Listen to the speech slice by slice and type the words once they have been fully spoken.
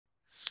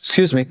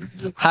Excuse me.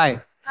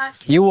 Hi.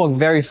 You walk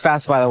very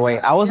fast, by the way.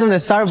 I was in the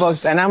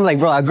Starbucks and I'm like,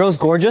 bro, that girl's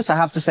gorgeous. I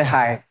have to say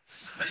hi.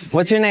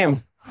 What's your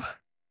name?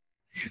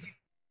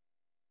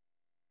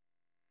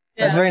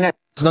 That's very nice.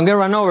 Don't get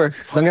run over.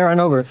 Don't get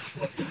run over.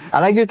 I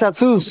like your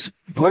tattoos.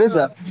 What is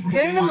that?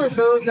 Getting them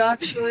removed,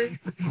 actually.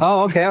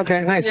 Oh, okay,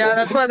 okay, nice. Yeah,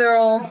 that's why they're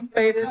all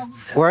faded.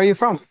 Where are you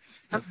from?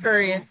 I'm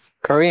Korean.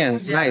 Korean,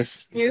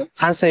 nice. You?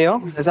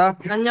 Hanseyo? Is that?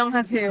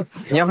 안녕하세요.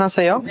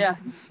 안녕하세요? Yeah.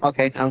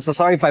 Okay, I'm so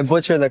sorry if I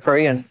butcher the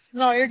Korean.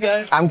 No, you're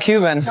good. I'm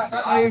Cuban.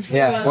 Oh, you're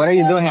Yeah. What are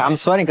you doing here? I'm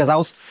sweating because I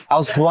was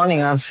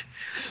running. What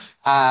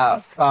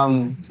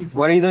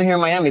are you doing here in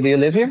Miami? Do you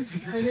live here?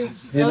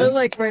 I live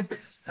like right there.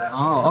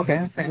 Oh,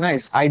 okay, okay,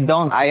 nice. I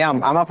don't. I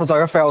am. I'm a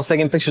photographer. I was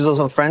taking pictures of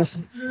some friends.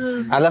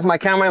 I left my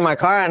camera in my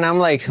car and I'm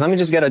like, let me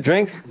just get a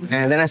drink.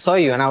 And then I saw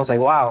you and I was like,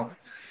 wow,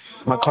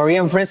 my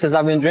Korean princess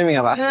I've been dreaming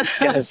about. Just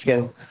kidding, just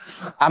kidding.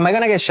 Am I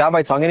gonna get shot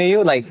by talking to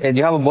you? Like, do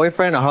you have a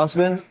boyfriend, a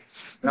husband?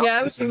 No?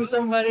 Yeah, I've seen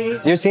somebody.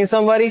 You've seen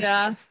somebody?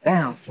 Yeah.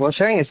 Damn. Well,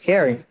 sharing is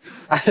scary.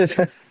 I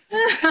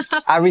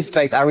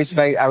respect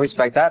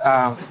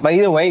that. But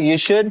either way, you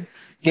should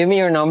give me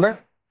your number.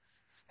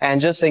 And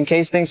just in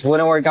case things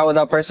wouldn't work out with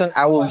that person,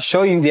 I will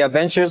show you the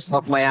adventures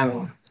of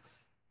Miami.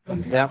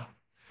 Yeah.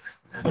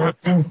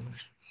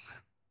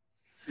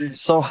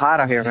 It's so hot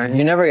out here, man.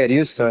 You never get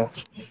used to it.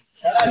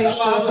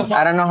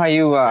 I don't know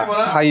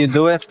how you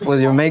do it with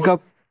your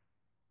makeup.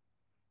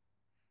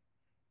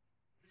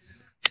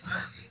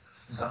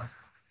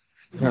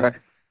 All right.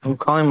 I'm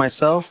calling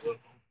myself.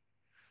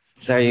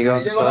 There you go.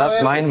 So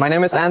that's mine. My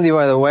name is Andy,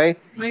 by the way.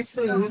 Nice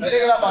to meet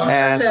you.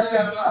 And,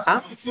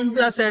 Un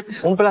placer.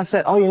 Un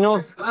placer. Oh, you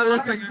know. Hablo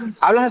español.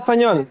 ¿Hablas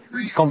español?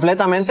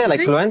 Completamente?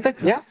 Like fluente?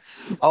 Yeah?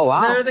 Oh,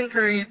 wow. Better than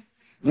Korean.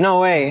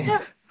 No way.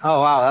 Oh,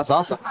 wow. That's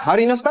awesome. How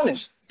do you know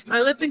Spanish?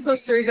 I lived in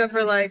Costa Rica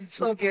for like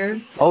 12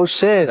 years. Oh,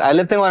 shit. I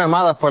lived in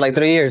Guatemala for like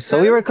 3 years. So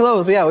we were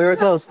close. Yeah, we were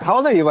close. How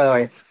old are you, by the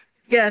way?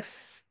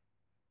 Yes.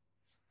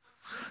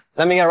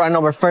 Let me get right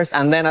number first,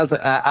 and then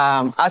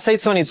I'll say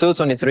 22,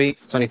 23,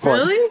 24.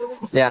 Really?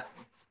 Yeah.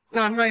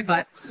 No, I'm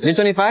 25. You're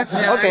 25?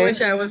 Yeah, Okay. I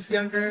wish I was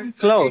younger.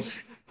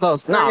 Close.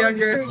 Close. No,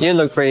 younger. you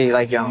look pretty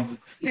like young.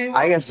 Yeah.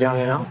 I guess young,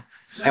 you know.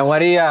 And what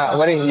do you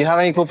have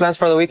any cool plans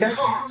for the weekend?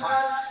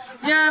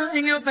 Yeah, I'm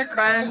hanging out with my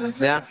friends.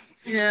 Yeah.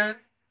 Yeah.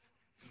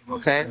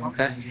 Okay.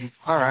 Okay.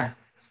 All right.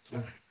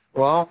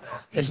 Well,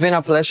 it's been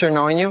a pleasure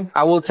knowing you.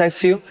 I will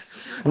text you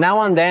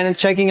now and then,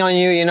 checking on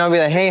you, you know, be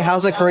like, hey,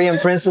 how's the Korean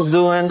princess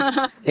doing?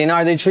 You know,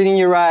 are they treating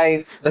you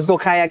right? Let's go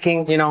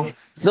kayaking, you know,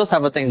 those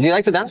type of things. Do you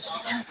like to dance?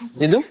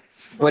 You do?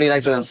 What do you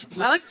like to dance?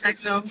 I like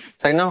techno.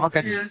 Techno?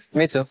 Okay. Yeah.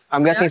 Me too.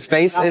 I'm guessing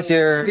space is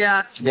your...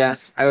 Yeah. Yeah,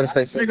 I go to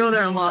space. I go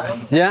there a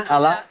lot. Yeah, a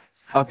lot?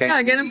 Okay. Yeah,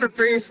 I get them for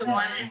free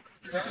somewhere.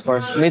 Of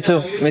course. Me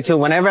too. Me too.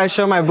 Whenever I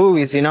show my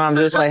boobies, you know, I'm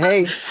just like,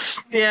 hey.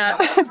 Yeah.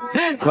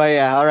 But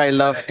yeah, all right,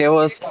 love. It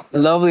was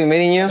lovely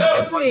meeting you.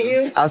 Nice to meet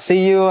you. I'll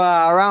see you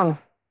around.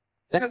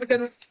 Have a good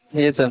one.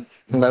 You too.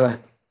 Bye-bye.